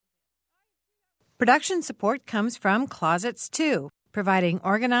Production support comes from Closets 2, providing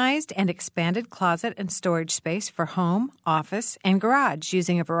organized and expanded closet and storage space for home, office, and garage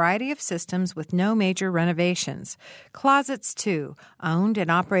using a variety of systems with no major renovations. Closets 2, owned and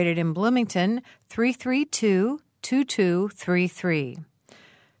operated in Bloomington, 332-2233.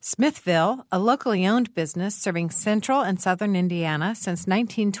 Smithville, a locally owned business serving central and southern Indiana since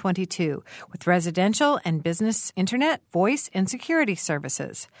 1922 with residential and business internet, voice, and security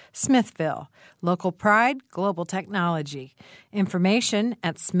services. Smithville, local pride, global technology. Information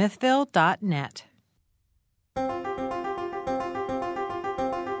at smithville.net.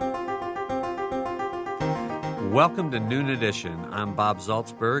 Welcome to Noon Edition. I'm Bob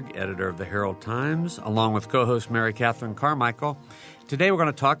Zaltzberg, editor of the Herald Times, along with co-host Mary Catherine Carmichael. Today we're going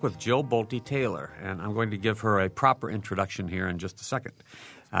to talk with Jill Bolte Taylor, and I'm going to give her a proper introduction here in just a second.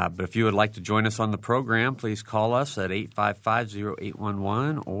 But if you would like to join us on the program, please call us at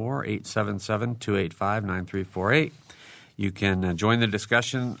 855-0811 or 877-285-9348. You can join the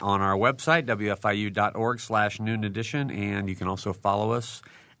discussion on our website, wfiu.org/Noon Edition, and you can also follow us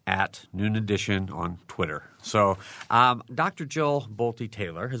at Noon Edition on Twitter. So Dr. Jill Bolte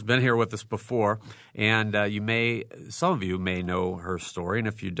Taylor has been here with us before, and some of you may know her story. And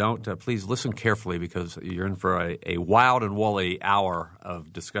if you don't, please listen carefully because you're in for a wild and woolly hour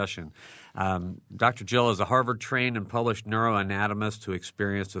of discussion. Dr. Jill is a Harvard-trained and published neuroanatomist who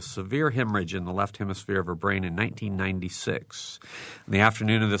experienced a severe hemorrhage in the left hemisphere of her brain in 1996. In the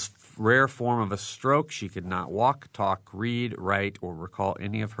afternoon of this rare form of a stroke, she could not walk, talk, read, write, or recall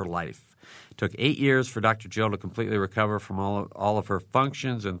any of her life. It took 8 years for Dr. Jill to completely recover from all of her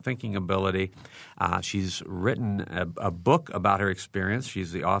functions and thinking ability. She's written a book about her experience.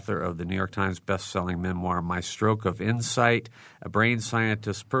 She's the author of the New York Times best-selling memoir, My Stroke of Insight, A Brain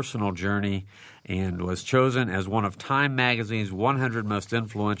Scientist's Personal Journey, and was chosen as one of Time Magazine's 100 most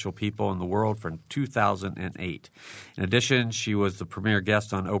influential people in the world for 2008. In addition, she was the premier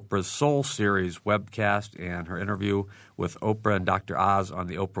guest on Oprah's Soul Series webcast, and her interview with Oprah and Dr. Oz on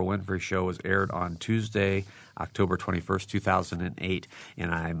the Oprah Winfrey Show was aired on Tuesday, October 21st, 2008.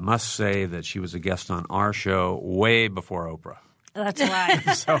 And I must say that she was a guest on our show way before Oprah. That's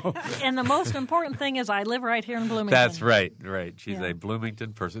right. And the most important thing is I live right here in Bloomington. That's right. She's a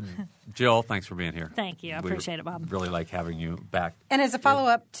Bloomington person. Jill, thanks for being here. Thank you. I appreciate it, Bob. Really like having you back. And as a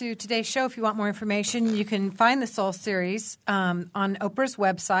follow-up to today's show, if you want more information, you can find the Soul Series on Oprah's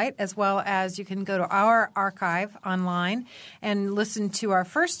website, as well as you can go to our archive online and listen to our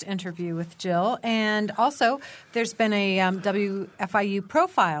first interview with Jill. And also, there's been a WFIU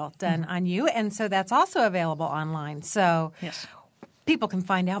profile done on you, and so that's also available online. So yes. People can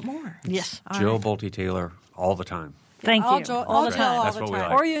find out more. Yes. Jill Bolte Taylor all the time. Thank you. All the time. That's what we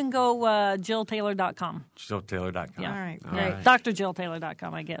like. Or you can go JillTaylor.com. JillTaylor.com. Yeah. All right. Great.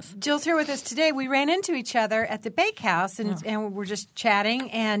 DrJillTaylor.com, I guess. Jill's here with us today. We ran into each other at the Bakehouse, and we're just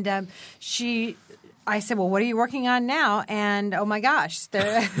chatting, and I said, well, what are you working on now? And, oh, my gosh.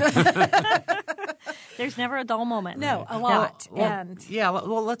 There's never a dull moment. No, a lot.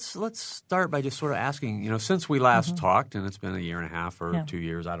 Let's start by just sort of asking, since we last talked, and it's been a year and a half or 2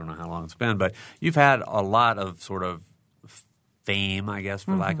 years, I don't know how long it's been, but you've had a lot of sort of fame, I guess,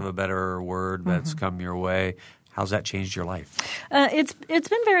 for lack of a better word, that's come your way. How's that changed your life? It's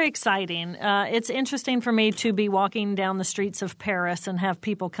been very exciting. It's interesting for me to be walking down the streets of Paris and have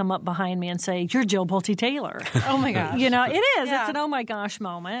people come up behind me and say, "You're Jill Bolte Taylor." Oh my gosh! It is. Yeah. It's an oh my gosh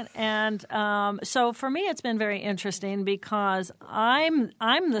moment, and so for me, it's been very interesting because I'm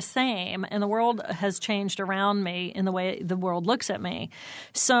the same, and the world has changed around me in the way the world looks at me.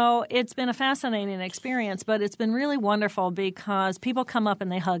 So it's been a fascinating experience, but it's been really wonderful because people come up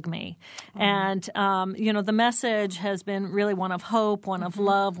and they hug me, and the message has been really one of hope, one of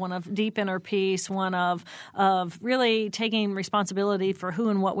love, one of deep inner peace, one of really taking responsibility for who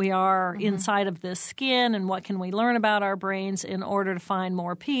and what we are inside of this skin and what can we learn about our brains in order to find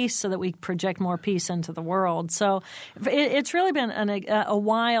more peace so that we project more peace into the world. So it's really been a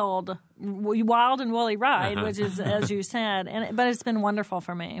wild and woolly ride, which is, as you said, but it's been wonderful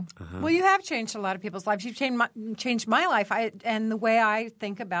for me. Well, you have changed a lot of people's lives. You've changed my life and the way I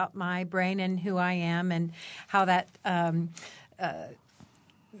think about my brain and who I am and how that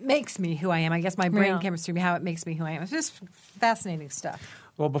makes me who I am. I guess my brain chemistry, how it makes me who I am. It's just fascinating stuff.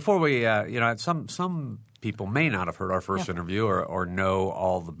 Well, before we, some people may not have heard our first interview or know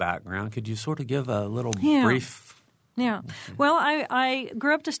all the background. Could you sort of give a little brief? Yeah. Well, I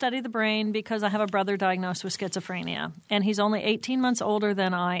grew up to study the brain because I have a brother diagnosed with schizophrenia, and he's only 18 months older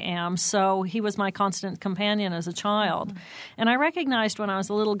than I am, so he was my constant companion as a child. And I recognized when I was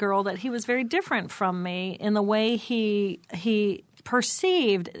a little girl that he was very different from me in the way he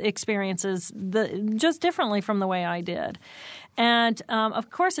perceived experiences just differently from the way I did. And, of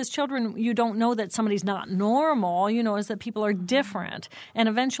course, as children, you don't know that somebody's not normal. You know, is that people are different. And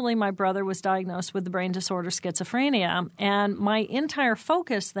eventually my brother was diagnosed with the brain disorder schizophrenia. And my entire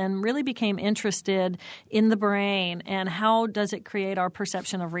focus then really became interested in the brain and how does it create our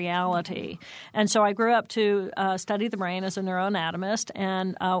perception of reality. And so I grew up to study the brain as a neuroanatomist.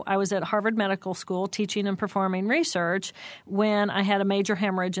 And I was at Harvard Medical School teaching and performing research when I had a major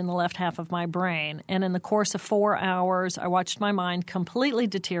hemorrhage in the left half of my brain. And in the course of 4 hours, I watched my mind completely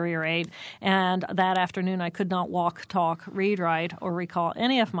deteriorate, and that afternoon I could not walk, talk, read, write, or recall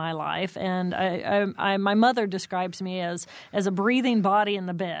any of my life. And my mother describes me as a breathing body in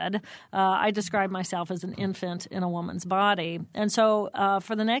the bed. I describe myself as an infant in a woman's body. And so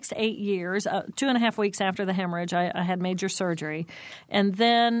for the next 8 years, 2.5 weeks after the hemorrhage, I had major surgery. And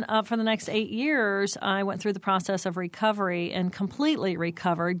then for the next 8 years, I went through the process of recovery and completely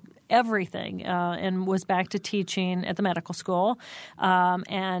recovered everything and was back to teaching at the medical school.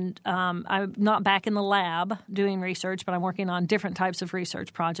 I'm not back in the lab doing research, but I'm working on different types of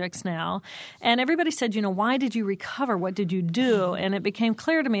research projects now. And everybody said, why did you recover? What did you do? And it became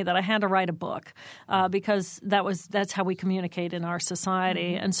clear to me that I had to write a book because that's how we communicate in our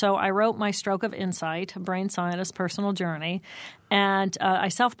society. And so I wrote my Stroke of Insight, a brain scientist personal journey, and I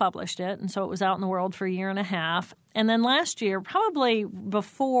self-published it. And so it was out in the world for a year and a half. And then last year, probably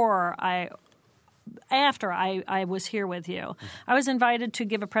after I was here with you, I was invited to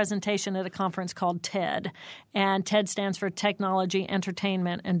give a presentation at a conference called TED. And TED stands for Technology,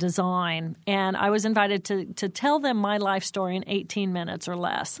 Entertainment, and Design. And I was invited to tell them my life story in 18 minutes or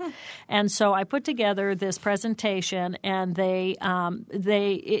less. And so I put together this presentation, and they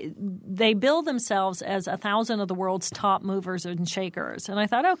bill themselves as 1,000 of the world's top movers and shakers. And I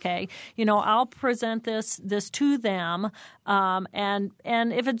thought, okay, I'll present this to them. And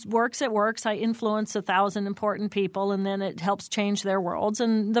if it works, it works. I influence 1,000 important people, and then it helps change their worlds,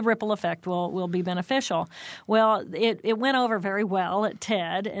 and the ripple effect will be beneficial. Well, it went over very well at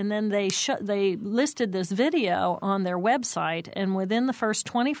TED, and then they listed this video on their website, and within the first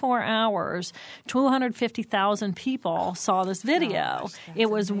 24 hours, 250,000 people saw this video. It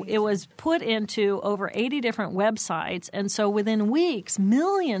was put into over 80 different websites, and so within weeks,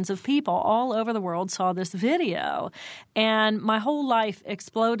 millions of people all over the world saw this video, and my whole life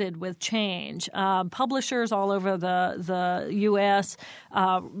exploded with change. Publishers all over the U.S.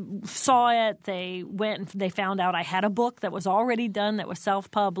 Saw it. They went. They found out I had a book that was already done that was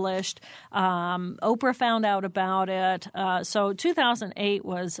self-published. Oprah found out about it. So 2008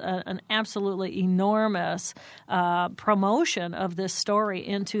 was an absolutely enormous promotion of this story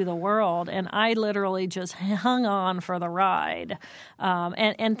into the world, and I literally just hung on for the ride.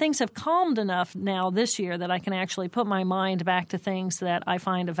 And things have calmed enough now this year that I can actually put my mind back to things that I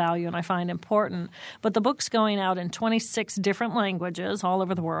find of value and I find important. But the book's going out in 26 different languages all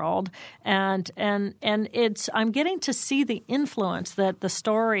over the world, and I'm getting to see the influence that the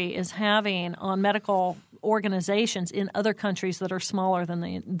story is having on medical organizations in other countries that are smaller than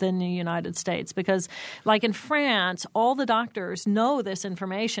the United States. Because like in France, all the doctors know this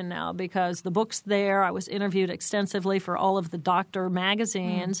information now because the book's there. I was interviewed extensively for all of the doctor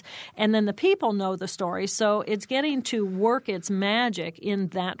magazines. And then the people know the story. So it's getting to work its magic in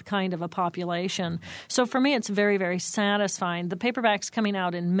that kind of a population. So for me, it's very, very satisfying. The paperback's coming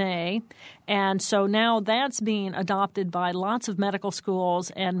out in May. And so now that's being adopted by lots of medical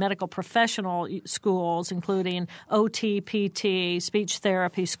schools and medical professional schools, including OT, PT, speech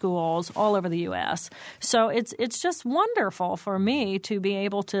therapy schools all over the U.S. So it's just wonderful for me to be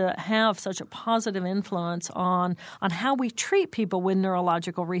able to have such a positive influence on how we treat people with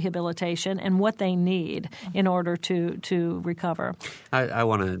neurological rehabilitation and what they need in order to recover. I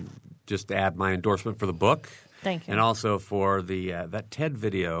want to just add my endorsement for the book. Thank you. And also for the that TED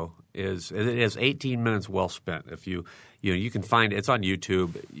video is 18 minutes well spent. If you can find it. It's on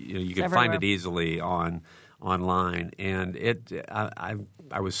YouTube. You can find it easily online. And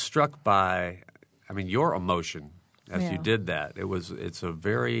I was struck by your emotion as you did that. It's a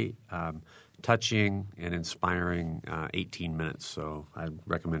very touching and inspiring 18 minutes. So I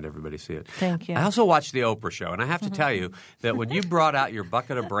recommend everybody see it. Thank you. I also watched the Oprah show, and I have to tell you that when you brought out your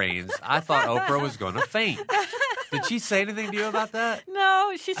bucket of brains, I thought Oprah was going to faint. Did she say anything to you about that?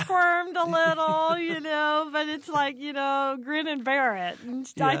 No, she squirmed a little, but it's like, grin and bear it. And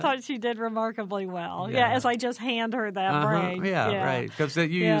I thought she did remarkably well. Yeah, as I just hand her that brain. Yeah, right. Because you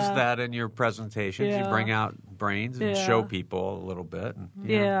use that in your presentations. You bring out brains and show people a little bit. And,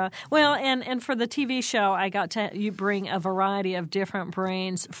 yeah. Well, and for the TV show, I got to bring a variety of different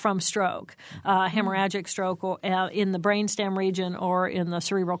brains from stroke, hemorrhagic stroke or, in the brainstem region or in the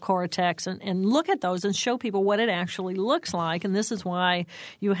cerebral cortex, and look at those and show people what it actually looks like. And this is why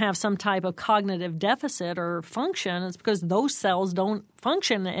you have some type of cognitive deficit or function. It's because those cells don't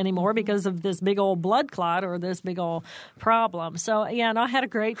function anymore because of this big old blood clot or this big old problem. So, yeah, no, I had a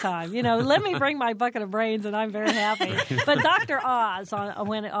great time. Let me bring my bucket of brains and I'm very happy. But Dr. Oz,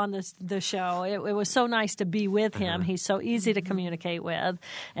 when on the show, it was so nice to be with him. He's so easy to communicate with.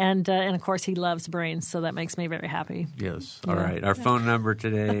 And of course, he loves brains, so that makes me very happy. Yes. All right. Our phone number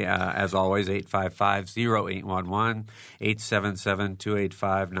today, as always, 855-0811,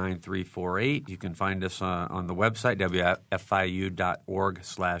 877-285-9348. You can find us on the website,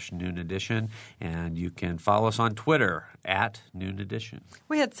 wfiu.org/Noon Edition, and you can follow us on Twitter @Noon Edition.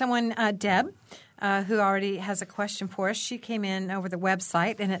 We had someone, Deb, who already has a question for us. She came in over the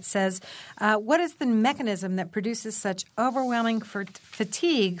website, and it says, what is the mechanism that produces such overwhelming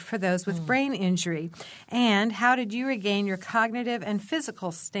fatigue for those with brain injury? And how did you regain your cognitive and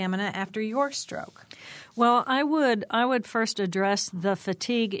physical stamina after your stroke? Well, I would first address the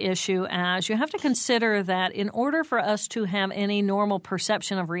fatigue issue as you have to consider that in order for us to have any normal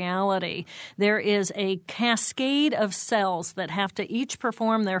perception of reality, there is a cascade of cells that have to each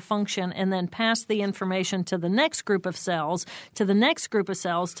perform their function and then pass the information to the next group of cells, to the next group of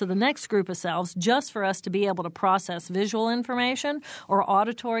cells, to the next group of cells, just for us to be able to process visual information or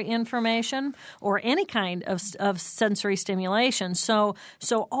auditory information or any kind of sensory stimulation. So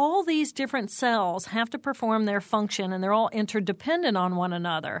all these different cells have to perform their function, and they're all interdependent on one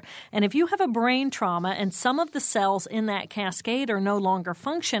another. And if you have a brain trauma and some of the cells in that cascade are no longer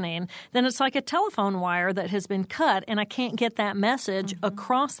functioning, then it's like a telephone wire that has been cut, and I can't get that message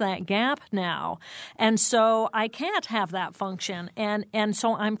across that gap now. And so I can't have that function. And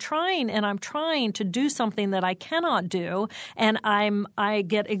so I'm trying to do something that I cannot do, and I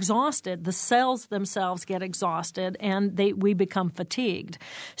get exhausted. The cells themselves get exhausted, and we become fatigued.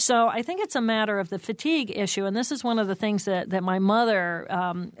 So I think it's a matter of the fatigue issue, and this is one of the things that my mother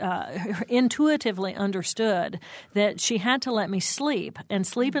intuitively understood, that she had to let me sleep and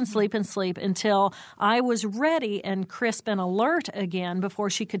sleep and sleep and sleep until I was ready and crisp and alert again before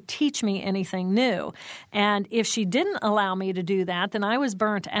she could teach me anything new. And if she didn't allow me to do that, then I was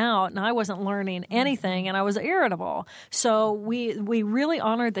burnt out and I wasn't learning anything and I was irritable. So we really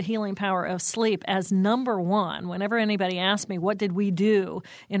honored the healing power of sleep as number one. Whenever anybody asked me what did we do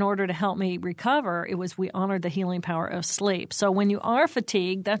in order to help me recover, it was we honored the healing power of sleep. So when you are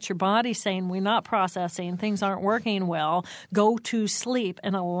fatigued, that's your body saying we're not processing, things aren't working well, go to sleep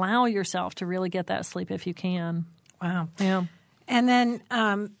and allow yourself to really get that sleep if you can. Wow. Yeah. And then,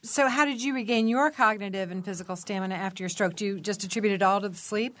 so how did you regain your cognitive and physical stamina after your stroke? Do you just attribute it all to the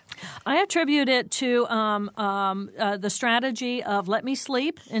sleep? I attribute it to the strategy of let me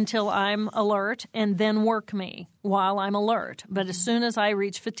sleep until I'm alert and then work me while I'm alert. But as soon as I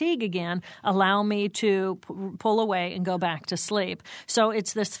reach fatigue again, allow me to pull away and go back to sleep. So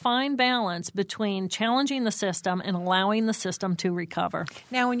it's this fine balance between challenging the system and allowing the system to recover.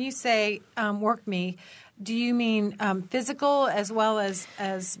 Now, when you say work me, do you mean physical as well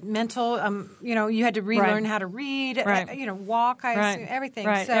as mental? You had to relearn how to read, walk, I assume, everything.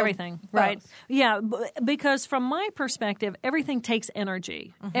 Right, so everything. both. Right. Yeah, because from my perspective, everything takes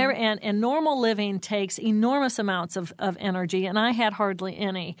energy. And normal living takes enormous amounts of energy, and I had hardly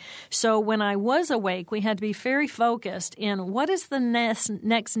any. So when I was awake, we had to be very focused in what is the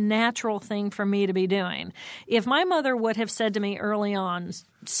next natural thing for me to be doing. If my mother would have said to me early on,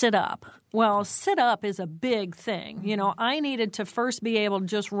 sit up. Well, sit up is a big thing. I needed to first be able to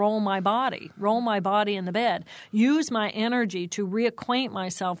just roll my body in the bed, use my energy to reacquaint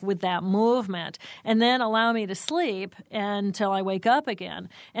myself with that movement, and then allow me to sleep until I wake up again.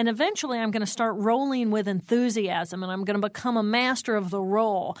 And eventually I'm going to start rolling with enthusiasm, and I'm going to become a master of the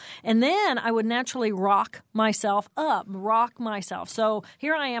roll. And then I would naturally rock myself up. So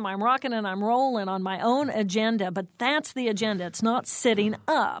here I am, I'm rocking and I'm rolling on my own agenda, but that's the agenda. It's not sitting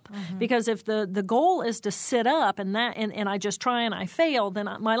up. Because if the goal is to sit up and I just try and I fail, then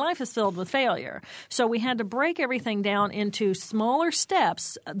my life is filled with failure. So we had to break everything down into smaller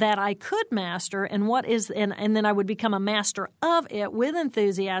steps that I could master and then I would become a master of it with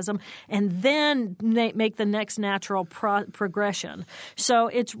enthusiasm and then make the next natural progression. So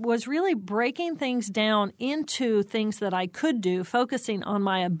it was really breaking things down into things that I could do, focusing on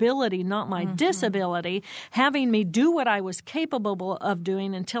my ability, not my disability, having me do what I was capable of doing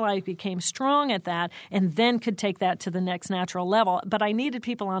doing until I became strong at that and then could take that to the next natural level. But I needed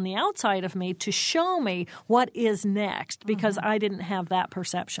people on the outside of me to show me what is next because I didn't have that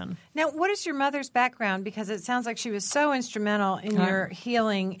perception. Now, what is your mother's background? Because it sounds like she was so instrumental in your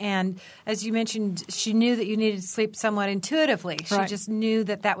healing. And as you mentioned, she knew that you needed to sleep somewhat intuitively. She just knew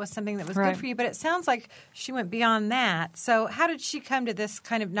that that was something that was good for you. But it sounds like she went beyond that. So how did she come to this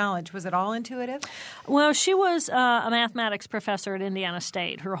kind of knowledge? Was it all intuitive? Well, she was a mathematics professor at Indiana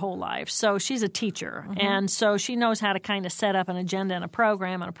State her whole life. So she's a teacher. And so she knows how to kind of set up an agenda and a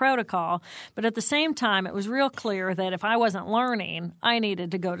program and a protocol. But at the same time, it was real clear that if I wasn't learning, I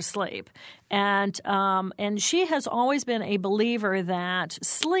needed to go to sleep. And she has always been a believer that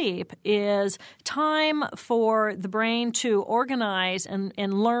sleep is time for the brain to organize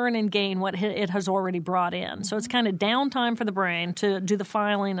and learn and gain what it has already brought in. So it's kind of downtime for the brain to do the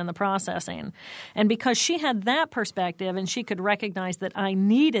filing and the processing. And because she had that perspective and she could recognize that I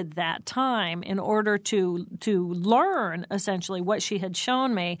needed that time in order to learn essentially what she had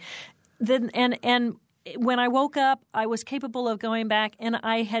shown me, then and when I woke up, I was capable of going back, and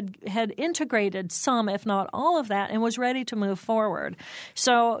I had integrated some, if not all of that, and was ready to move forward.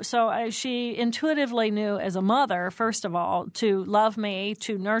 So she intuitively knew as a mother, first of all, to love me,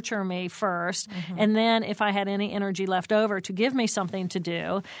 to nurture me first, and then if I had any energy left over, to give me something to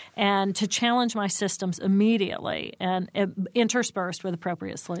do and to challenge my systems immediately and interspersed with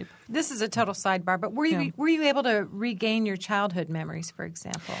appropriate sleep. This is a total sidebar, but were you able to regain your childhood memories, for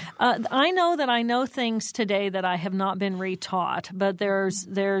example? I know that I know things today that I have not been retaught, but there's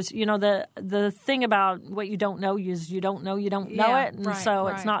the thing about what you don't know is you don't know it, and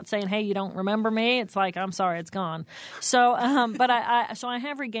it's not saying, hey, you don't remember me. It's like, I'm sorry, it's gone. So but I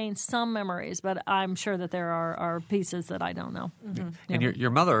have regained some memories, but I'm sure that there are pieces that I don't know. And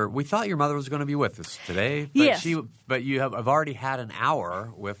your mother, we thought your mother was going to be with us today, but yes. But you have already had an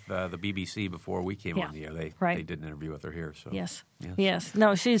hour with the BBC before we came on the air. They did an interview with her here. So Yes.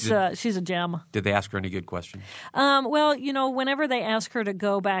 No, she's a gem. Did they ask her any good questions? Well, whenever they ask her to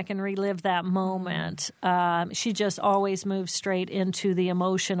go back and relive that moment, she just always moves straight into the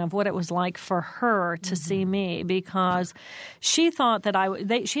emotion of what it was like for her to see me, because she thought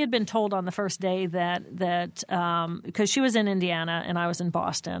that she had been told on the first day that because she was in Indiana and I was in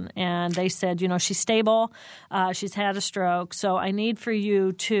Boston, and they said, she's stable, she's had a stroke, so I need for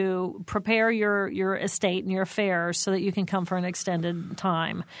you to prepare your estate and your affairs so that you can come for an extended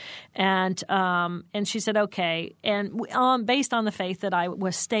time. And she said, okay. And based on the faith that I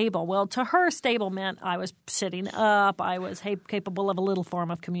was stable. Well, to her, stable meant I was sitting up. I was capable of a little form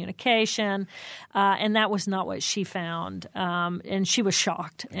of communication. And that was not what she found. And she was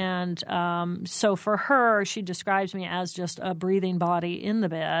shocked. And so for her, she describes me as just a breathing body in the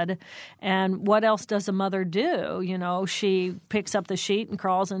bed. And what else does a mother do? She picks up the sheet and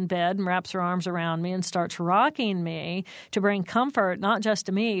crawls in bed and wraps her arms around me and starts rocking me to bring comfort, not just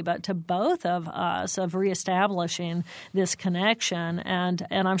to me, but to both of us, of reestablishing this connection. And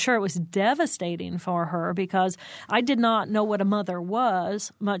I'm sure it was devastating for her, because I did not know what a mother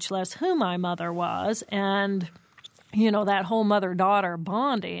was, much less who my mother was. And that whole mother-daughter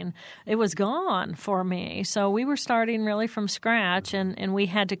bonding, it was gone for me. So we were starting really from scratch, and we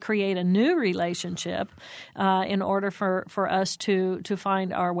had to create a new relationship in order for us to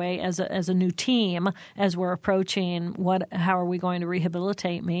find our way as a new team as we're approaching how are we going to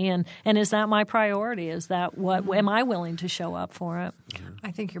rehabilitate me, and is that my priority? Is that am I willing to show up for it?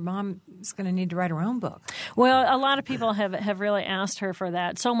 I think your mom is going to need to write her own book. Well, a lot of people have really asked her for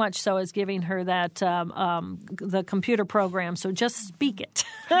that, so much so as giving her that the computer program, so just speak it,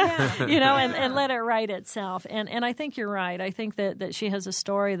 and let it write itself. And I think you're right. I think that she has a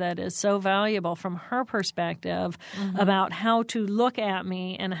story that is so valuable from her perspective about how to look at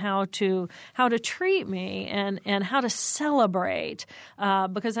me and how to treat me and how to celebrate,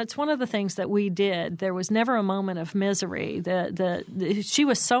 because that's one of the things that we did. There was never a moment of misery. She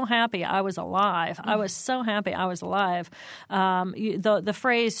was so happy I was alive. I was so happy I was alive. The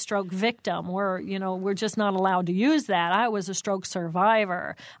phrase "stroke victim," we're just not allowed to use that. I was a stroke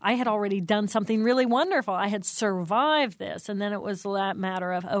survivor. I had already done something really wonderful. I had survived this, and then it was that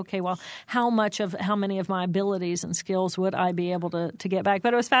matter of, okay, well, how many of my abilities and skills would I be able to get back?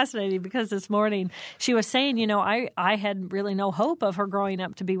 But it was fascinating, because this morning she was saying, I had really no hope of her growing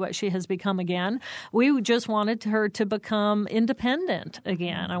up to be what she has become again. We just wanted her to become independent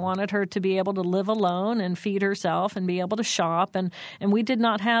again. I wanted her to be able to live alone and feed herself and be able to shop, and we did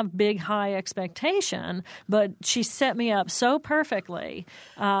not have big, high expectation, but she set me up so perfectly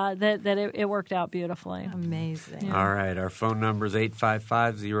that it worked out beautifully. Amazing. Yeah. All right. Our phone number is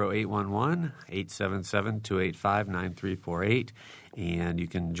 855-0811, 877-285-9348. And you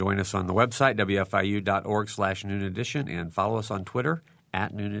can join us on the website, wfiu.org/Noon Edition, and follow us on Twitter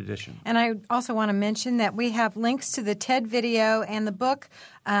at Noon Edition. And I also want to mention that we have links to the TED video and the book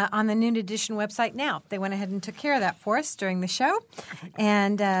on the Noon Edition website now. They went ahead and took care of that for us during the show. Perfect.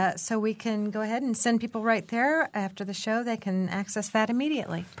 And so we can go ahead and send people right there after the show. They can access that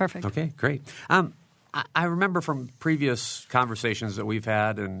immediately. Perfect. Okay, great. I remember from previous conversations that we've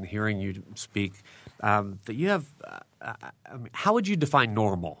had and hearing you speak that you have how would you define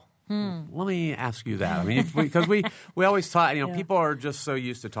normal? Let me ask you that. I mean, because we always talk, people are just so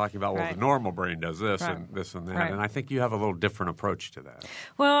used to talking about, well, the normal brain does this and this and that. Right. And I think you have a little different approach to that.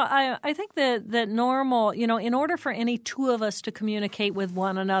 Well, I think that normal, in order for any two of us to communicate with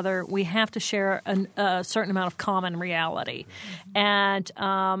one another, we have to share a certain amount of common reality. And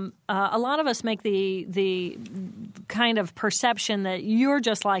a lot of us make the kind of perception that you're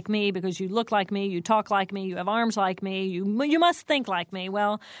just like me because you look like me, you talk like me, you have arms like me, you must think like me.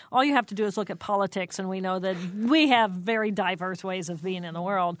 Well, all you have to do is look at politics, and we know that we have very diverse ways of being in the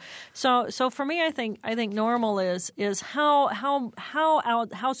world. So for me, I think normal is how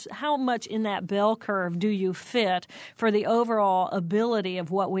much in that bell curve do you fit for the overall ability of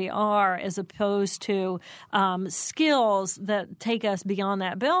what we are, as opposed to skills that take us beyond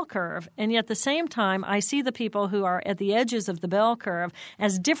that bell curve. And yet at the same time, I see the people who are at the edges of the bell curve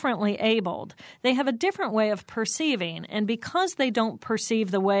as differently abled. They have a different way of perceiving, and because they don't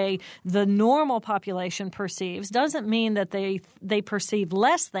perceive the way the normal population perceives doesn't mean that they perceive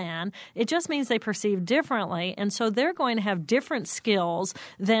less than. It just means they perceive differently, and so they're going to have different skills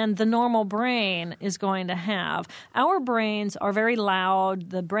than the normal brain is going to have. Our brains are very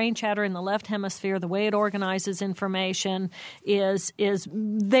loud. The brain chatter in the left hemisphere, the way it organizes information, is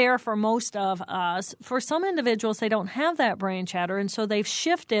there for most of us. For some individuals, they don't have that brain chatter, and so they've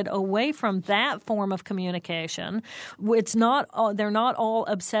shifted away from that form of communication. They're not all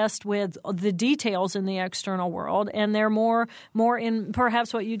obsessed with the details in the external world, and they're more in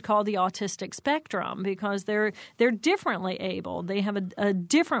perhaps what you'd call the autistic spectrum, because they're differently able. They have a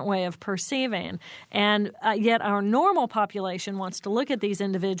different way of perceiving, and yet our normal population wants to look at these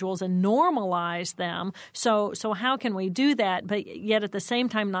individuals and normalize them. So how can we do that? But yet at the same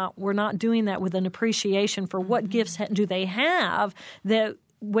time, we're not doing that with an appreciation for what gifts do they have that.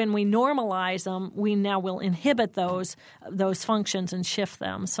 When we normalize them, we now will inhibit those functions and shift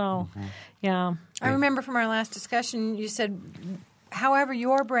them. So, yeah. I remember from our last discussion, you said, however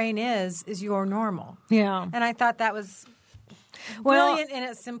your brain is your normal. Yeah. And I thought that was brilliant in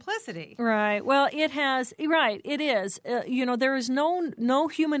its simplicity. Right. Well, it has. Right. It is. There is no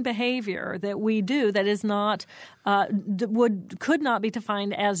human behavior that we do that is not could not be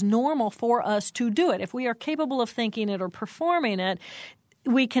defined as normal for us to do it. If we are capable of thinking it or performing it,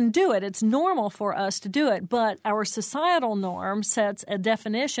 we can do it. It's normal for us to do it. But our societal norm sets a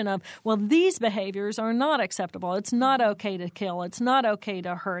definition of, well, these behaviors are not acceptable. It's not okay to kill. It's not okay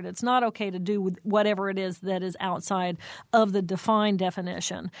to hurt. It's not okay to do whatever it is that is outside of the defined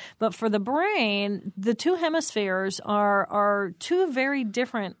definition. But for the brain, the two hemispheres are two very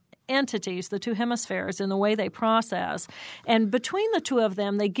different entities, the two hemispheres, in the way they process. And between the two of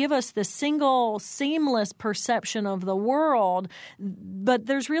them, they give us this single, seamless perception of the world. But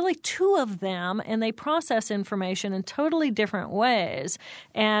there's really two of them, and they process information in totally different ways.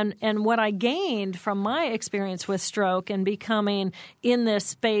 And what I gained from my experience with stroke and becoming in this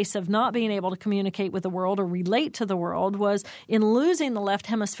space of not being able to communicate with the world or relate to the world was in losing the left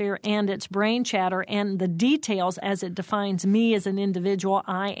hemisphere and its brain chatter and the details as it defines me as an individual.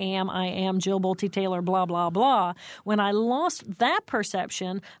 I am Jill Bolte Taylor, blah, blah, blah. When I lost that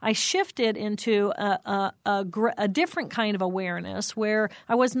perception, I shifted into a different kind of awareness where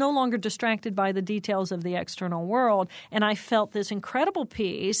I was no longer distracted by the details of the external world, and I felt this incredible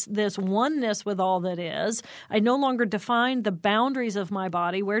peace, this oneness with all that is. I no longer defined the boundaries of my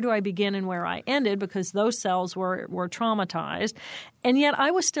body. Where do I begin and where I ended, because those cells were traumatized. And yet I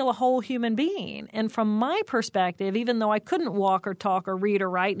was still a whole human being. And from my perspective, even though I couldn't walk or talk or read or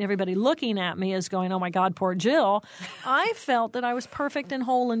write, and everybody looking at me is going, oh, my God, poor Jill, I felt that I was perfect and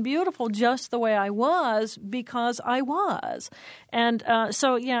whole and beautiful just the way I was because I was. And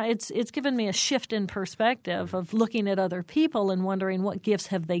it's given me a shift in perspective of looking at other people and wondering what gifts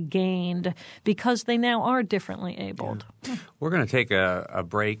have they gained because they now are differently abled. Yeah. We're going to take a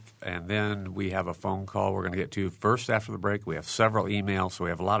break, and then we have a phone call we're going to get to first after the break. We have several emails, so we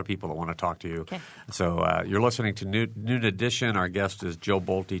have a lot of people that want to talk to you. Okay. So you're listening to Noon Edition. Our guest is Jill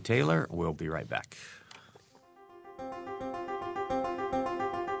Bolte Taylor. We'll be right back.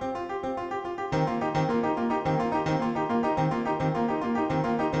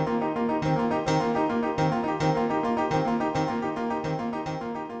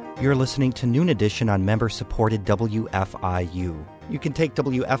 You're listening to Noon Edition on member-supported WFIU. You can take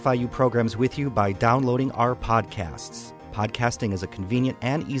WFIU programs with you by downloading our podcasts. Podcasting is a convenient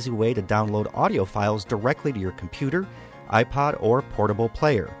and easy way to download audio files directly to your computer, iPod, or portable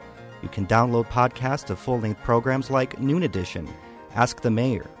player. You can download podcasts of full-length programs like Noon Edition, Ask the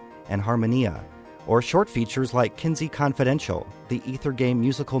Mayor, and Harmonia, or short features like Kinsey Confidential, the Ether Game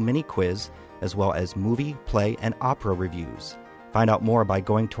musical mini-quiz, as well as movie, play, and opera reviews. Find out more by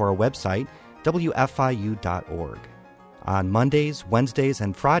going to our website, wfiu.org. On Mondays, Wednesdays,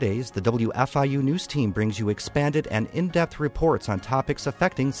 and Fridays, the WFIU News Team brings you expanded and in-depth reports on topics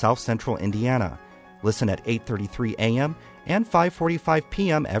affecting South Central Indiana. Listen at 8:33 a.m. and 5:45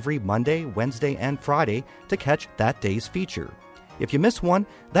 p.m. every Monday, Wednesday, and Friday to catch that day's feature. If you miss one,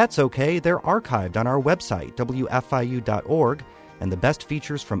 that's okay. They're archived on our website, wfiu.org, and the best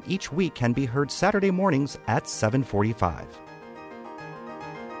features from each week can be heard Saturday mornings at 7:45.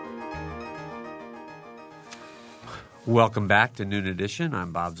 Welcome back to Noon Edition.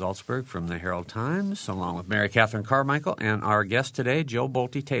 I'm Bob Zaltsberg from the Herald Times, along with Mary Catherine Carmichael and our guest today, Jill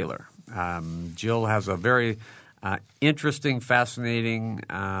Bolte Taylor. Jill has a very interesting, fascinating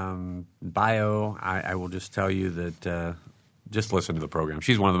bio. I will just tell you that just listen to the program.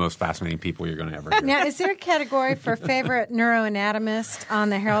 She's one of the most fascinating people you're going to ever hear. Now, is there a category for favorite neuroanatomist on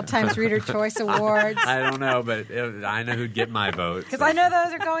the Herald Times Reader Choice Awards? I don't know, but I know who'd get my vote. Because I know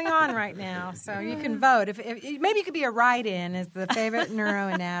those are going on right now, so you can vote. If maybe you could be a write-in as the favorite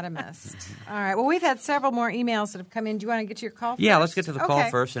neuroanatomist. All right. Well, we've had several more emails that have come in. Do you want to get to your call first? Yeah, let's get to the call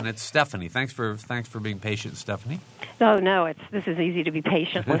first, and it's Stephanie. Thanks for being patient, Stephanie. Oh, no, this is easy to be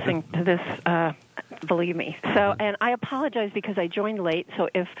patient listening to this, believe me. So, and I apologize because I joined late, so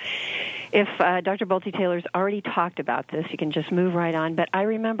if Dr. Bolte Taylor's already talked about this, you can just move right on. But I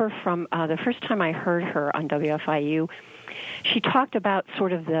remember from the first time I heard her on WFIU, she talked about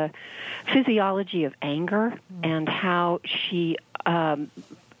sort of the physiology of anger and how she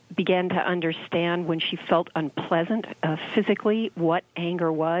began to understand when she felt unpleasant physically what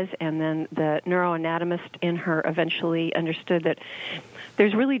anger was, and then the neuroanatomist in her eventually understood that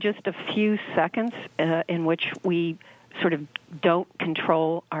there's really just a few seconds in which we sort of don't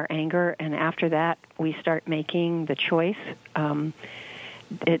control our anger, and after that we start making the choice.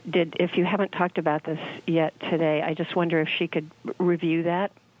 If you haven't talked about this yet today, I just wonder if she could review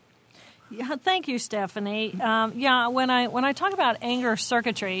that. Yeah, thank you, Stephanie. When I talk about anger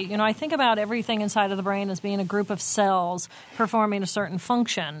circuitry, I think about everything inside of the brain as being a group of cells performing a certain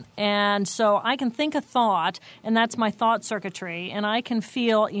function. And so I can think a thought, and that's my thought circuitry, and I can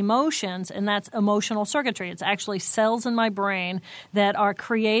feel emotions, and that's emotional circuitry. It's actually cells in my brain that are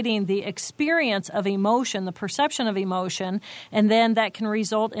creating the experience of emotion, the perception of emotion, and then that can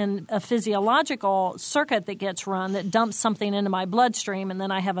result in a physiological circuit that gets run that dumps something into my bloodstream, and then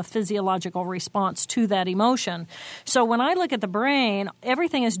I have a physiological response to that emotion. So when I look at the brain,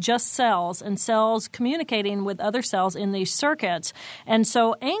 everything is just cells and cells communicating with other cells in these circuits. And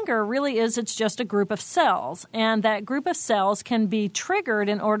so anger really it's just a group of cells. And that group of cells can be triggered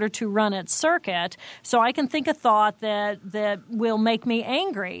in order to run its circuit. So I can think a thought that will make me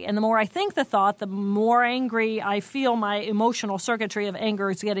angry. And the more I think the thought, the more angry I feel. My emotional circuitry of anger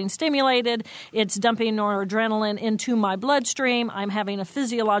is getting stimulated. It's dumping noradrenaline into my bloodstream. I'm having a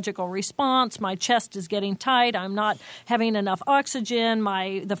physiological response. My chest is getting tight. I'm not having enough oxygen.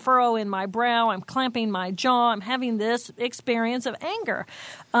 The furrow in my brow. I'm clamping my jaw. I'm having this experience of anger.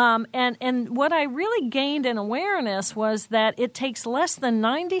 And what I really gained in awareness was that it takes less than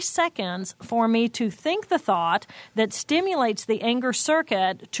 90 seconds for me to think the thought that stimulates the anger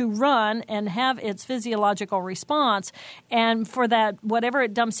circuit to run and have its physiological response, and for that whatever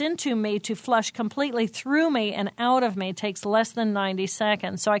it dumps into me to flush completely through me and out of me takes less than 90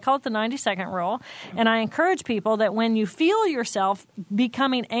 seconds. So I call it the 90-second rule, and I encourage people that when you feel yourself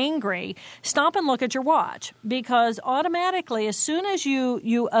becoming angry, stop and look at your watch, because automatically as soon as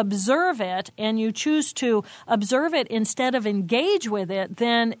you observe it and you choose to observe it instead of engage with it,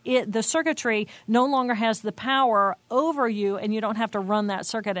 then the circuitry no longer has the power over you and you don't have to run that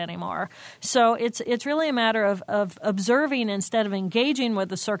circuit anymore. So it's really a matter of observing instead of engaging with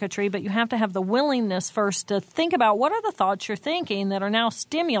the circuitry, but you have to have the willingness first to think about what are the thoughts you're thinking that are now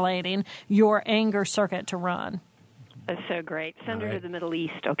stimulating your anger circuit to run. That's so great. Send her to the Middle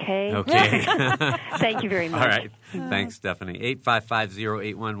East, okay? Okay. Thank you very much. All right. Thanks, Stephanie.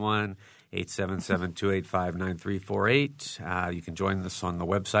 855-0811, 877-285-9348. You can join us on the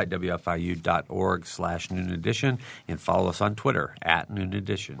website, wfiu.org/Noon Edition, and follow us on Twitter @Noon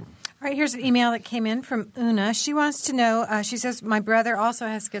Edition. All right, here's an email that came in from Una. She wants to know, she says, my brother also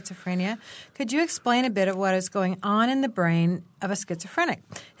has schizophrenia. Could you explain a bit of what is going on in the brain of a schizophrenic?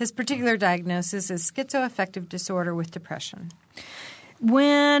 His particular diagnosis is schizoaffective disorder with depression.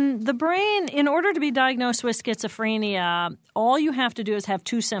 When the brain, in order to be diagnosed with schizophrenia, all you have to do is have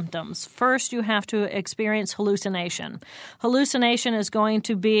two symptoms. First, you have to experience hallucination. Hallucination is going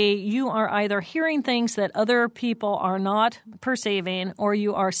to be you are either hearing things that other people are not perceiving, or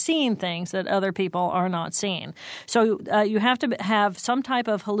you are seeing things that other people are not seeing. So you have to have some type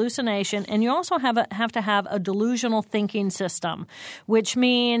of hallucination, and you also have to have a delusional thinking system, which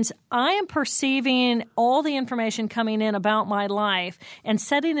means I am perceiving all the information coming in about my life and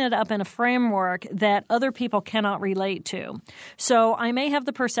setting it up in a framework that other people cannot relate to. So I may have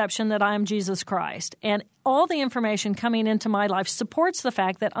the perception that I am Jesus Christ, and all the information coming into my life supports the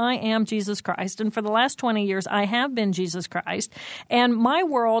fact that I am Jesus Christ. And for the last 20 years, I have been Jesus Christ. And my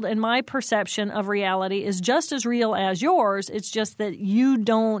world and my perception of reality is just as real as yours. It's just that you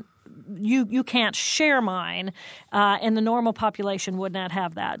can't share mine, and the normal population would not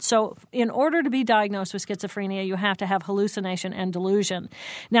have that. So in order to be diagnosed with schizophrenia, you have to have hallucination and delusion.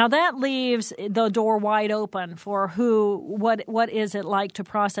 Now that leaves the door wide open for what is it like to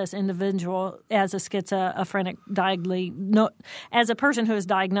process individual as a schizophrenic as a person who is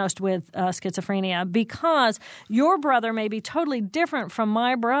diagnosed with schizophrenia, because your brother may be totally different from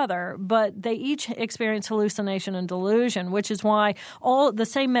my brother, but they each experience hallucination and delusion, which is why all the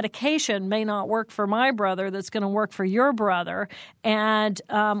same medication may not work for my brother that's going to work for your brother. And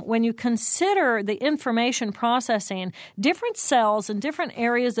when you consider the information processing, different cells in different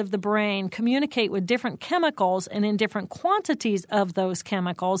areas of the brain communicate with different chemicals and in different quantities of those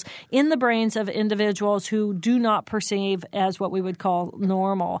chemicals in the brains of individuals who do not perceive as what we would call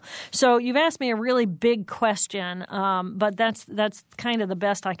normal. So you've asked me a really big question, but that's kind of the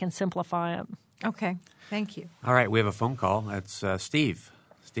best I can simplify it. Okay. Thank you. All right. We have a phone call. It's Steve.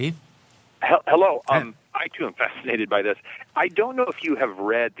 Steve? Hello. I, too, am fascinated by this. I don't know if you have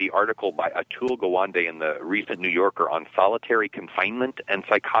read the article by Atul Gawande in the recent New Yorker on solitary confinement and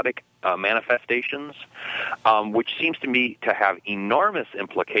psychotic manifestations, which seems to me to have enormous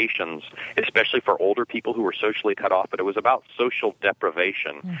implications, especially for older people who were socially cut off. But it was about social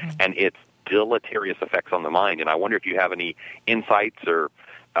deprivation and its deleterious effects on the mind. And I wonder if you have any insights or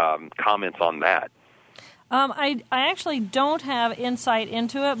comments on that. I actually don't have insight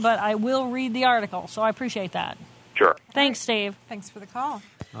into it, but I will read the article, so I appreciate that. Sure. Thanks, Steve. Thanks for the call.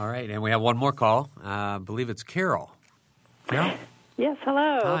 All right, and we have one more call. I believe it's Carol. Carol? Yes,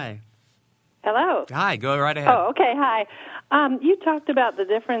 hello. Hi. Hello. Hi, go right ahead. Oh, okay, hi. You talked about the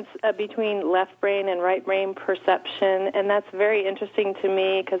difference between left brain and right brain perception, and that's very interesting to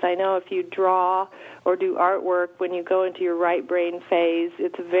me because I know if you draw or do artwork, when you go into your right brain phase,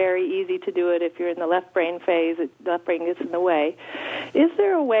 it's very easy to do it. If you're in the left brain phase, the left brain gets in the way. Is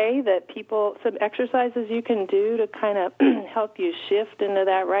there a way that some exercises you can do to kind of help you shift into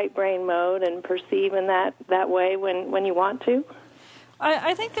that right brain mode and perceive in that way when you want to?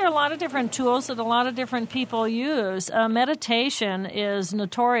 I think there are a lot of different tools that a lot of different people use. Meditation is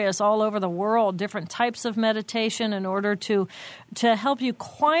notorious all over the world, different types of meditation in order to help you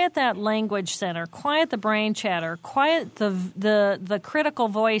quiet that language center, quiet the brain chatter, quiet the critical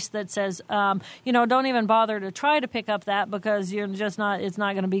voice that says, don't even bother to try to pick up that because you're just not. It's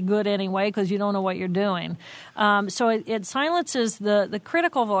not going to be good anyway because you don't know what you're doing. So it silences the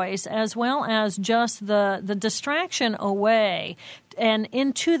critical voice as well as just the distraction away and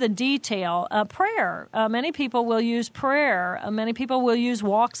into the detail. Prayer. Many people will use prayer. Many people will use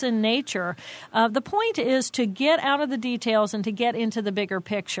walks in nature. The point is to get out of the details and to get into the bigger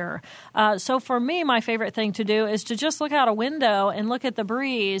picture. So for me, my favorite thing to do is to just look out a window and look at the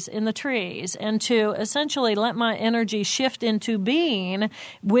breeze in the trees and to essentially let my energy shift into being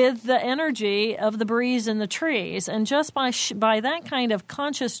with the energy of the breeze in the trees. And just by that kind of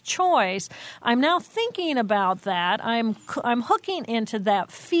conscious choice, I'm now thinking about that. I'm hooking into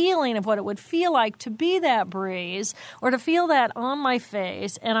that feeling of what it would feel like to be that breeze or to feel that on my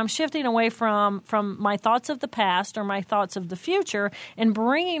face, and I'm shifting away from my thoughts of the past or my thoughts of the future and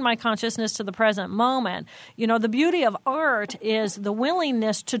bringing my consciousness to the present moment. You know, the beauty of art is the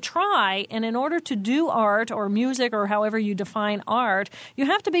willingness to try, and in order to do art or music or however you define art, you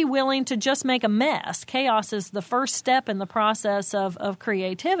have to be willing to just make a mess. Chaos is the first step in the process of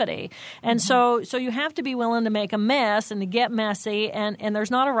creativity. And so you have to be willing to make a mess and to get messy easy, and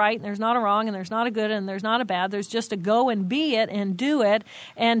there's not a right, and there's not a wrong, and there's not a good, and there's not a bad. There's just a go and be it and do it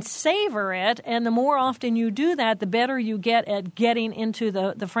and savor it. And the more often you do that, the better you get at getting into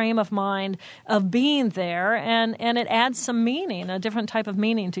the frame of mind of being there, and it adds some meaning, a different type of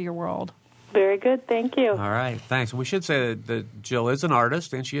meaning to your world. Very good. Thank you. All right. Thanks. We should say that Jill is an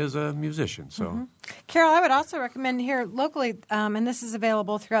artist and she is a musician. So, Carol, I would also recommend here locally, and this is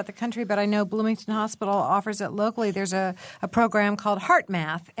available throughout the country, but I know Bloomington Hospital offers it locally. There's a program called Heart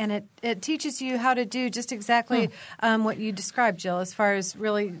Math, and it teaches you how to do just exactly what you described, Jill, as far as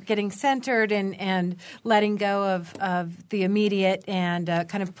really getting centered and letting go of the immediate and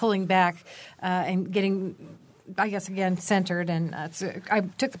kind of pulling back and getting, I guess, again, centered. And I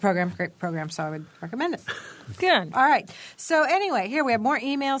took the program, great program, so I would recommend it. Good. All right. So anyway, here we have more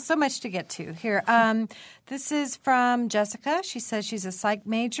emails, so much to get to here. This is from Jessica. She says she's a psych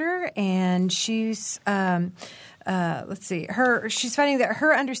major, and she's let's see. She's finding that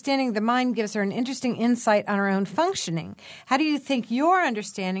her understanding of the mind gives her an interesting insight on her own functioning. How do you think your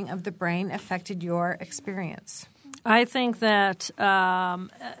understanding of the brain affected your experience? I think that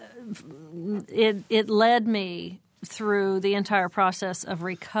it led me through the entire process of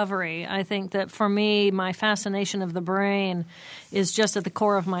recovery. I think that for me, my fascination of the brain is just at the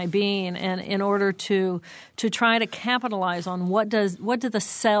core of my being, and in order to try to capitalize on what do the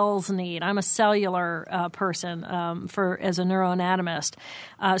cells need. I'm a cellular person as a neuroanatomist,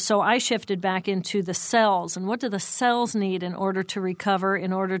 so I shifted back into the cells, and what do the cells need in order to recover,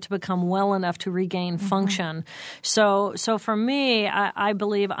 in order to become well enough to regain function. So for me, I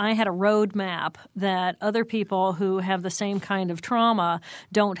believe I had a roadmap that other people who have the same kind of trauma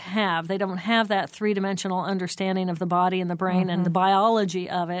don't have. They don't have that three-dimensional understanding of the body and the brain and the biology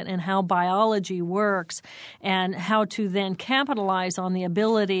of it, and how biology works, and how to then capitalize on the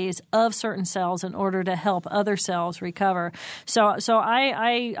abilities of certain cells in order to help other cells recover. So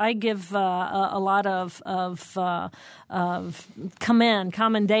I give a lot of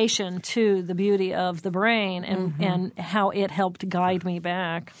commendation to the beauty of the brain and how it helped guide me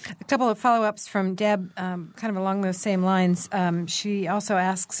back. A couple of follow-ups from Deb, kind of along those same lines. She also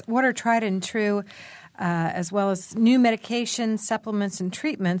asks, what are tried and true as well as new medications, supplements, and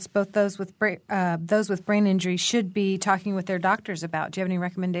treatments, both those with brain injury should be talking with their doctors about? Do you have any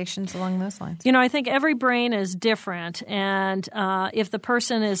recommendations along those lines? I think every brain is different, and if the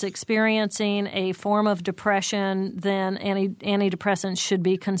person is experiencing a form of depression, then antidepressants should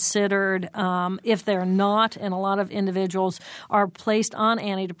be considered. If they're not, and a lot of individuals are placed on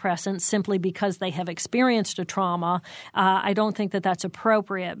antidepressants simply because they have experienced a trauma, I don't think that that's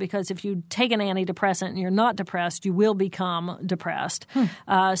appropriate, because if you take an antidepressant and you're not depressed, you will become depressed.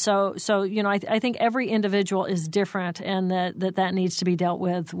 I think every individual is different, and that needs to be dealt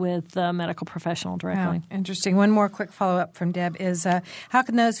with a medical professional directly. Oh, interesting. One more quick follow-up from Deb is, how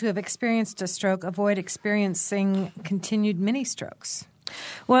can those who have experienced a stroke avoid experiencing continued mini-strokes?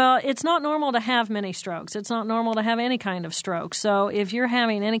 Well, it's not normal to have mini strokes. It's not normal to have any kind of stroke. So if you're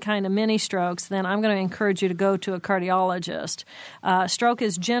having any kind of mini strokes, then I'm going to encourage you to go to a cardiologist. Stroke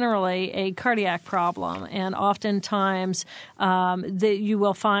is generally a cardiac problem, and oftentimes you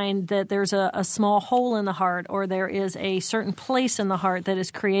will find that there's a small hole in the heart, or there is a certain place in the heart that is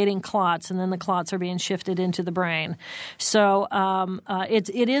creating clots, and then the clots are being shifted into the brain. So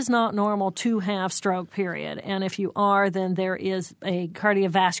it is not normal to have stroke, period. And if you are, then there is a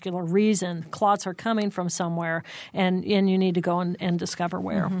cardiovascular reason. Clots are coming from somewhere, and you need to go and discover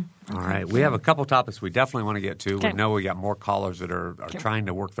where. All right. We have a couple topics we definitely want to get to. Okay. We know we got more callers that are trying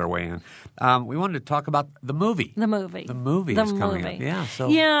to work their way in. We wanted to talk about the movie. The movie is coming up. Yeah. So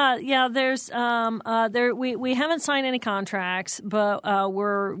yeah. There's we haven't signed any contracts, but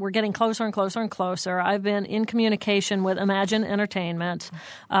we're getting closer and closer and closer. I've been in communication with Imagine Entertainment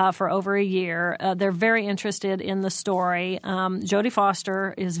for over a year. They're very interested in the story. Jodie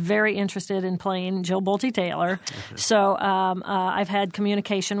Foster is very interested in playing Jill Bolte Taylor. So I've had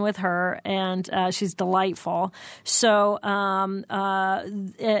communication with her, and she's delightful. So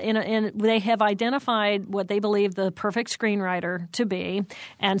they have identified what they believe the perfect screenwriter to be,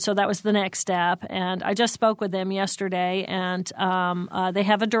 and so that was the next step. And I just spoke with them yesterday, and they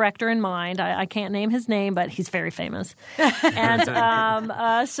have a director in mind. I can't name his name, but he's very famous. And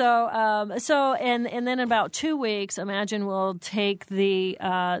then in about 2 weeks, Imagine will take the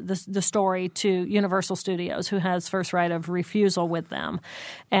story to Universal Studios, who has first right of refusal with them.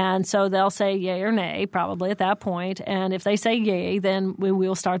 And so they'll say yay or nay, probably at that point. And if they say yay, then we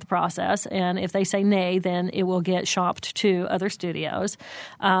will start the process. And if they say nay, then it will get shopped to other studios.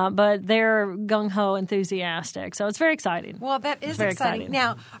 But they're gung-ho enthusiastic. So it's very exciting. Well, that is very exciting.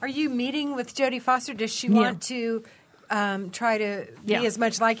 Now, are you meeting with Jodie Foster? Does she want to try to be as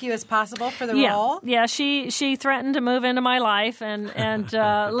much like you as possible for the Yeah. role? Yeah, she threatened to move into my life and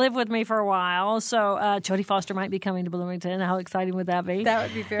live with me for a while. So Jodie Foster might be coming to Bloomington. How exciting would that be? That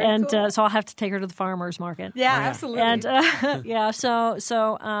would be very and, cool. So I'll have to take her to the farmer's market. Yeah, absolutely. And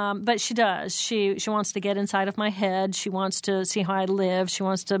but she does. She wants to get inside of my head. She wants to see how I live. She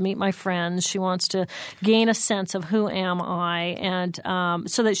wants to meet my friends. She wants to gain a sense of who am I, and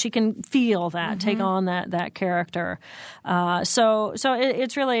so that she can feel that, take on that character. So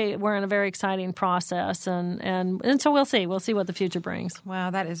it's really, we're in a very exciting process, and so we'll see what the future brings.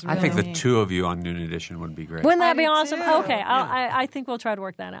 Wow, that is really I think the neat. two of you on Noon Edition would be great. Wouldn't that I be do awesome? too. Okay, I think we'll try to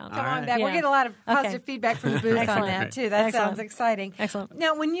work that out. Come on right. back. We're Yeah. getting a lot of Okay. positive feedback from the booth on Excellent. that, too. That Excellent. sounds exciting. Excellent.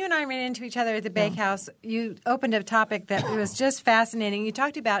 Now, when you and I ran into each other at the Bakehouse, you opened a topic that was just fascinating. You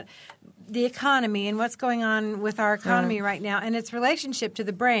talked about the economy and what's going on with our economy right now and its relationship to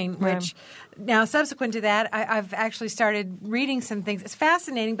the brain, which now subsequent to that, I've actually started reading some things. It's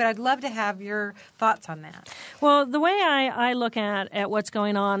fascinating, but I'd love to have your thoughts on that. Well, the way I look at what's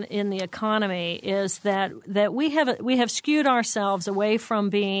going on in the economy is that we have skewed ourselves away from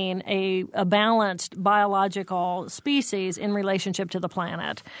being a balanced biological species in relationship to the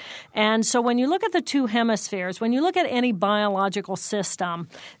planet. And so when you look at the two hemispheres, when you look at any biological system,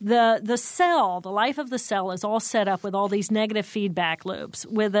 the cell, the life of the cell is all set up with all these negative feedback loops,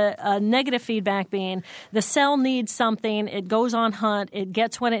 with a negative feedback being the cell needs something, it goes on hunt, it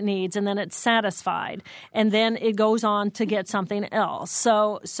gets what it needs, and then it's satisfied. And then it goes on to get something else.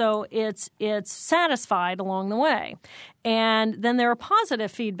 So it's satisfied along the way. And then there are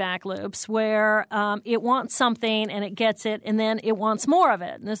positive feedback loops where it wants something and it gets it, and then it wants more of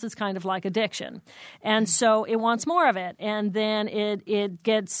it. And this is kind of like addiction. And so it wants more of it, and then it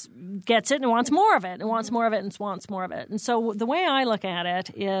gets it and it wants more of it, and wants more of it and wants more of it. And so the way I look at it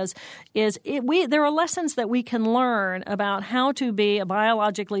is there are lessons that we can learn about how to be a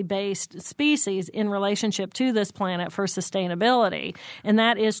biologically based species in relationship to this planet for sustainability. And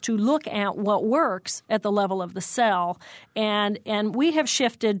that is to look at what works at the level of the cell. And we have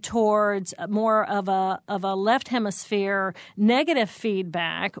shifted towards more of a left hemisphere negative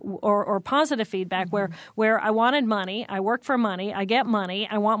feedback or positive feedback where I wanted money, I work for money, I get money,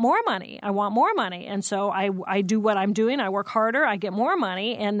 I want more money, I want more money. And so I do what I'm doing, I work harder, I get more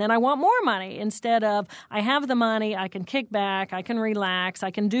money, and then I want more money instead of I have the money, I can kick back, I can relax,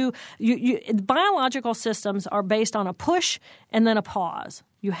 I can do biological systems are based on a push and then a pause.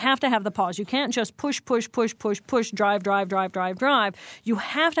 You have to have the pause. You can't just push, drive. You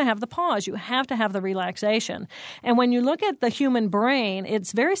have to have the pause. You have to have the relaxation. And when you look at the human brain,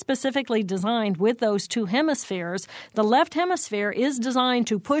 it's very specifically designed with those two hemispheres. The left hemisphere is designed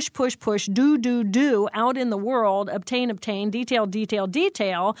to push, do out in the world, obtain, detail,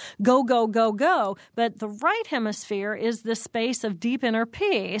 go. But the right hemisphere is the space of deep inner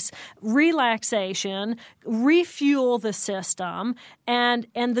peace, relaxation, refuel the system, and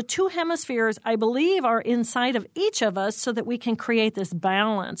the two hemispheres, I believe, are inside of each of us so that we can create this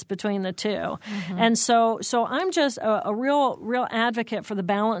balance between the two. Mm-hmm. And so I'm just a real advocate for the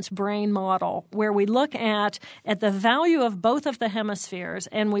balanced brain model, where we look at the value of both of the hemispheres,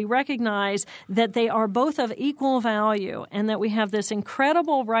 and we recognize that they are both of equal value, and that we have this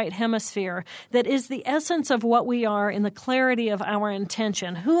incredible right hemisphere that is the essence of what we are in the clarity of our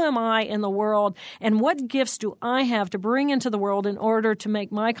intention. Who am I in the world, and what gifts do I have to bring into the world in order to make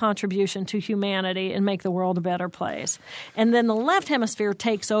my contribution to humanity and make the world a better place? And then the left hemisphere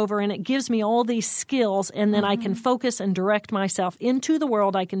takes over, and it gives me all these skills, and then I can focus and direct myself into the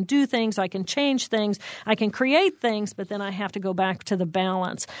world. I can do things, I can change things, I can create things, but then I have to go back to the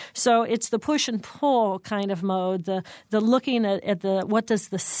balance. So it's the push and pull kind of mode, the looking at the what does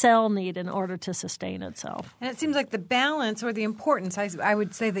the cell need in order to sustain itself. And it seems like the balance or the importance, I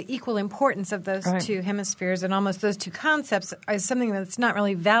would say the equal importance of those two hemispheres and almost those two concepts is something that's not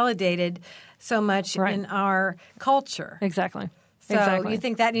really validated so much in our culture. Exactly. So you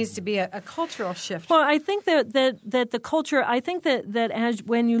think that needs to be a cultural shift? Well, I think that the culture, I think that as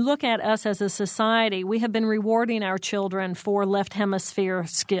when you look at us as a society, we have been rewarding our children for left hemisphere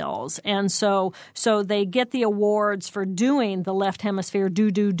skills. And so they get the awards for doing the left hemisphere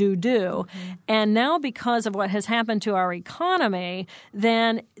do. Mm-hmm. And now because of what has happened to our economy,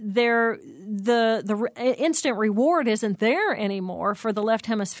 then the instant reward isn't there anymore for the left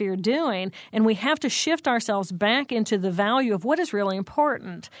hemisphere doing. And we have to shift ourselves back into the value of what is really really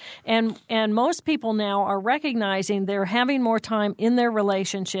important. And most people now are recognizing they're having more time in their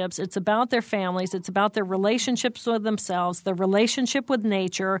relationships. It's about their families. It's about their relationships with themselves, the relationship with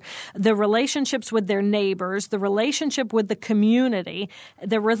nature, the relationships with their neighbors, the relationship with the community,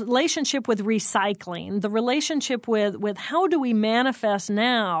 the relationship with recycling, the relationship with how do we manifest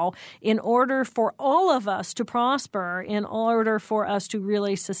now in order for all of us to prosper, in order for us to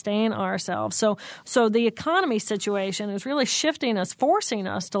really sustain ourselves. So the economy situation is really shifting us, forcing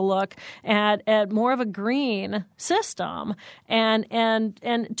us to look at more of a green system. And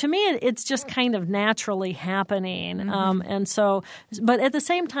to me, it's just kind of naturally happening. But at the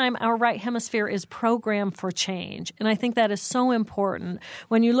same time, our right hemisphere is programmed for change. And I think that is so important.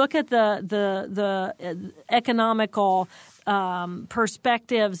 When you look at the economical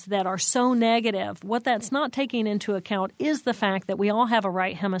perspectives that are so negative, what that's not taking into account is the fact that we all have a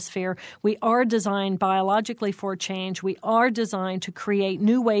right hemisphere. We are designed biologically for change. We are designed to create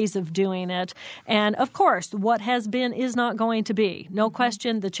new ways of doing it. And of course, what has been is not going to be. No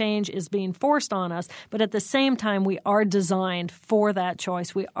question, the change is being forced on us. But at the same time, we are designed for that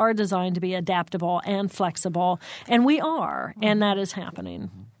choice. We are designed to be adaptable and flexible. And we are. And that is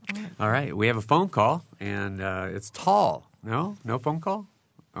happening. All right. We have a phone call, and it's tall. No phone call?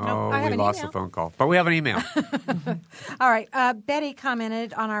 No, we lost the phone call. But we have an email. All right. Betty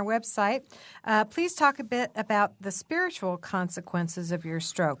commented on our website, please talk a bit about the spiritual consequences of your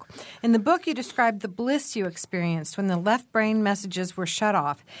stroke. In the book, you described the bliss you experienced when the left brain messages were shut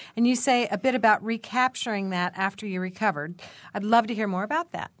off, and you say a bit about recapturing that after you recovered. I'd love to hear more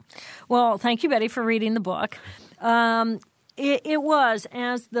about that. Well, thank you, Betty, for reading the book. It was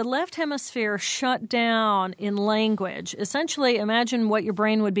as the left hemisphere shut down in language. Essentially, imagine what your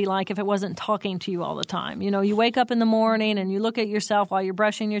brain would be like if it wasn't talking to you all the time. You wake up in the morning and you look at yourself while you're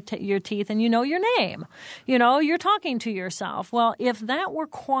brushing your teeth and you know your name. You're talking to yourself. Well, if that were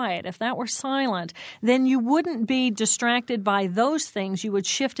quiet, if that were silent, then you wouldn't be distracted by those things. You would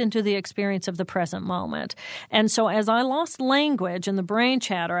shift into the experience of the present moment. And so as I lost language and the brain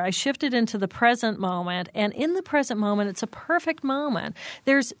chatter, I shifted into the present moment. And in the present moment, it's a perfect moment.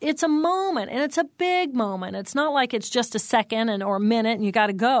 It's a moment, and it's a big moment. It's not like it's just a second or a minute, and you got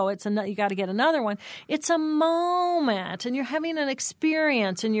to go. You got to get another one. It's a moment, and you're having an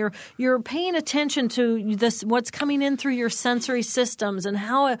experience, and you're paying attention to this, what's coming in through your sensory systems, and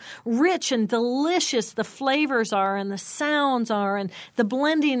how rich and delicious the flavors are, and the sounds are, and the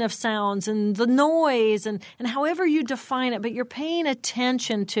blending of sounds, and the noise, and however you define it. But you're paying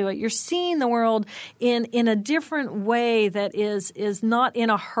attention to it. You're seeing the world in a different way that is not in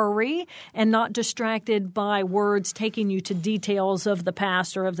a hurry and not distracted by words taking you to details of the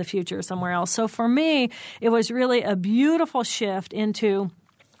past or of the future somewhere else. So for me, it was really a beautiful shift into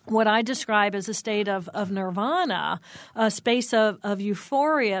what I describe as a state of nirvana, a space of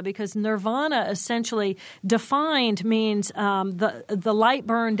euphoria, because nirvana essentially defined means the light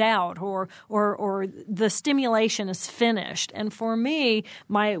burned out or the stimulation is finished. And for me,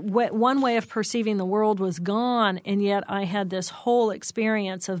 my one way of perceiving the world was gone, and yet I had this whole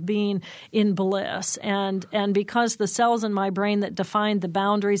experience of being in bliss. And because the cells in my brain that defined the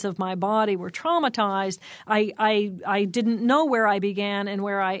boundaries of my body were traumatized, I didn't know where I began and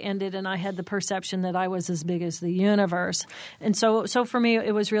where I ended, and I had the perception that I was as big as the universe. And so for me,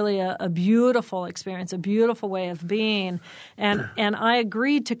 it was really a beautiful experience, a beautiful way of being. And I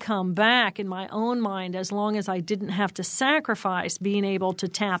agreed to come back in my own mind as long as I didn't have to sacrifice being able to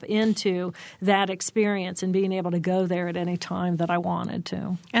tap into that experience and being able to go there at any time that I wanted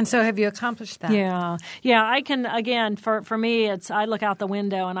to. And so have you accomplished that? Yeah. I can, again, for me, I look out the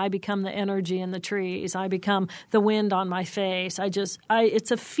window and I become the energy in the trees. I become the wind on my face.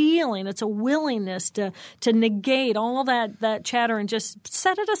 It's a feeling, it's a willingness to negate all that chatter and just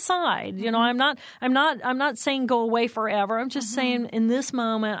set it aside. I'm not saying go away forever. I'm just saying in this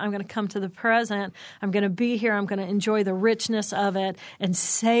moment I'm going to come to the present. I'm going to be here. I'm going to enjoy the richness of it and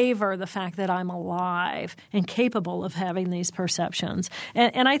savor the fact that I'm alive and capable of having these perceptions.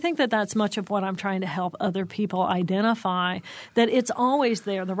 And I think that that's much of what I'm trying to help other people identify, that it's always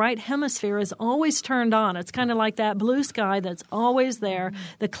there. The right hemisphere is always turned on. It's kind of like that blue sky that's always there.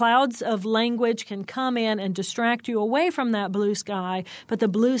 The clouds of language can come in and distract you away from that blue sky, but the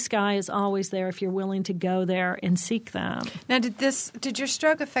blue sky is always there if you're willing to go there and seek them. Now, did your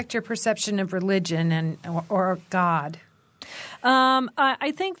stroke affect your perception of religion or God?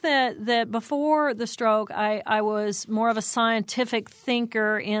 I think that before the stroke, I was more of a scientific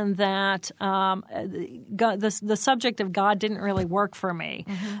thinker in that the subject of God didn't really work for me.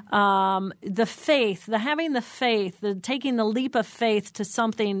 The faith, having the faith, taking the leap of faith to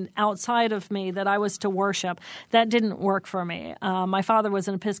something outside of me that I was to worship, that didn't work for me. My father was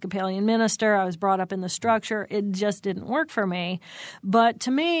an Episcopalian minister. I was brought up in the structure. It just didn't work for me. But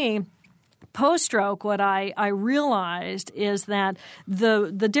to me, post-stroke, what I realized is that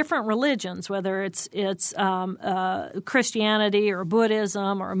the different religions, whether it's Christianity or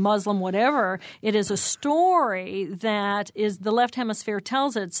Buddhism or Muslim, whatever, it is a story that is the left hemisphere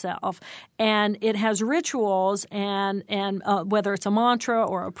tells itself, and it has rituals and whether it's a mantra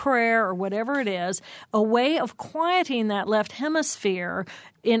or a prayer or whatever it is, a way of quieting that left hemisphere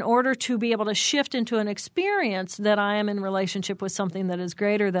in order to be able to shift into an experience that I am in relationship with something that is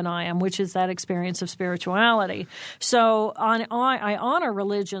greater than I am, which is that experience of spirituality. So I honor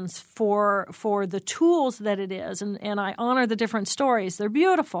religions for the tools that it is, and I honor the different stories. They're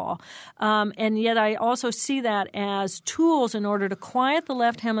beautiful. And yet I also see that as tools in order to quiet the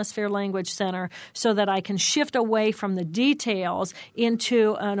left hemisphere language center so that I can shift away from the details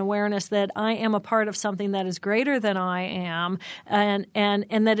into an awareness that I am a part of something that is greater than I am, and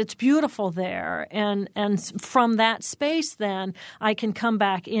that it's beautiful there. And from that space, then, I can come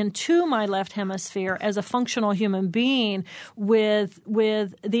back into my left hemisphere as a functional human being with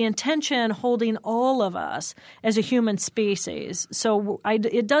the intention holding all of us as a human species. So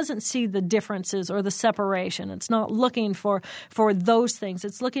it doesn't see the differences or the separation. It's not looking for those things.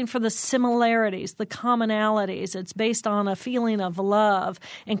 It's looking for the similarities, the commonalities. It's based on a feeling of love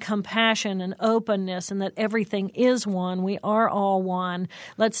and compassion and openness, and that everything is one. We are all one.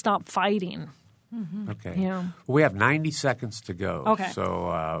 Let's stop fighting. Okay. Yeah. We have 90 seconds to go. Okay.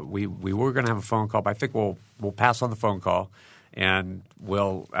 So we were going to have a phone call, but I think we'll pass on the phone call, and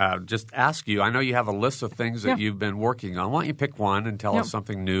we'll just ask you. I know you have a list of things that you've been working on. Why don't you pick one and tell us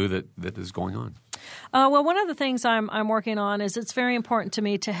something new that is going on? Well, one of the things I'm working on is it's very important to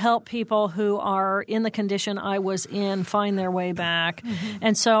me to help people who are in the condition I was in find their way back.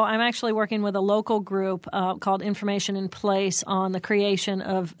 And so I'm actually working with a local group called Information in Place on the creation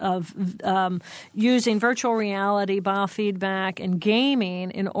of using virtual reality, biofeedback, and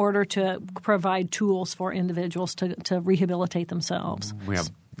gaming in order to provide tools for individuals to rehabilitate themselves. We have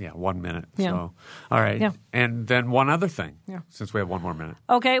 1 minute. Yeah. So, all right. Yeah. And then one other thing, since we have 1 more minute.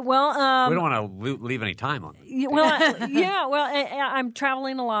 Okay, well... we don't want to leave any time on it. I'm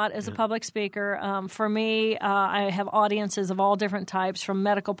traveling a lot as a public speaker. For me, I have audiences of all different types, from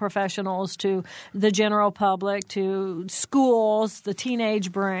medical professionals to the general public to schools, the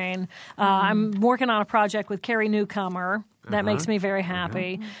teenage brain. I'm working on a project with Carrie Newcomer. That makes me very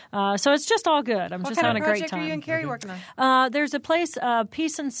happy. So it's just all good. I'm just having a great time. What kind of project are you and Carrie working on? There's a place,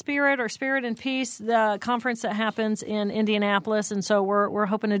 Peace and Spirit, or Spirit and Peace, the conference that happens in Indianapolis, and so we're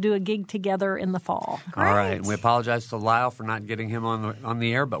hoping to do a gig together in the fall. Great. All right. And we apologize to Lyle for not getting him on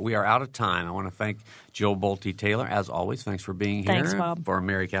the air, but we are out of time. I want to thank Jill Bolte Taylor, as always. Thanks for being here. Thanks, Bob. For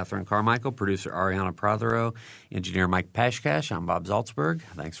Mary Catherine Carmichael, producer Ariana Prothero, engineer Mike Pashkash, I'm Bob Zaltzberg.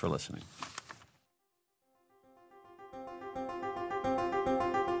 Thanks for listening.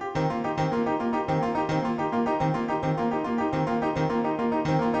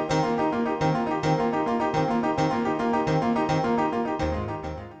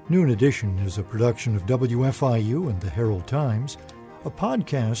 Noon Edition is a production of WFIU and the Herald Times. A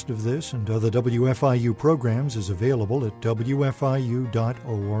podcast of this and other WFIU programs is available at WFIU.org.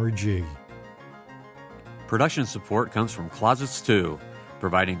 Production support comes from Closets 2,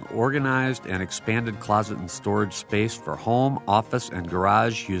 providing organized and expanded closet and storage space for home, office, and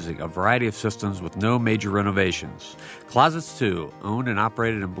garage using a variety of systems with no major renovations. Closets 2, owned and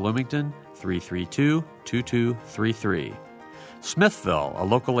operated in Bloomington, 332-2233. Smithville, a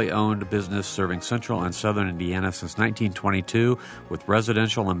locally owned business serving central and southern Indiana since 1922 with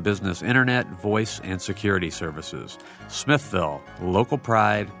residential and business internet, voice, and security services. Smithville, local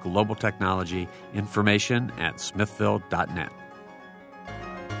pride, global technology, information at smithville.net.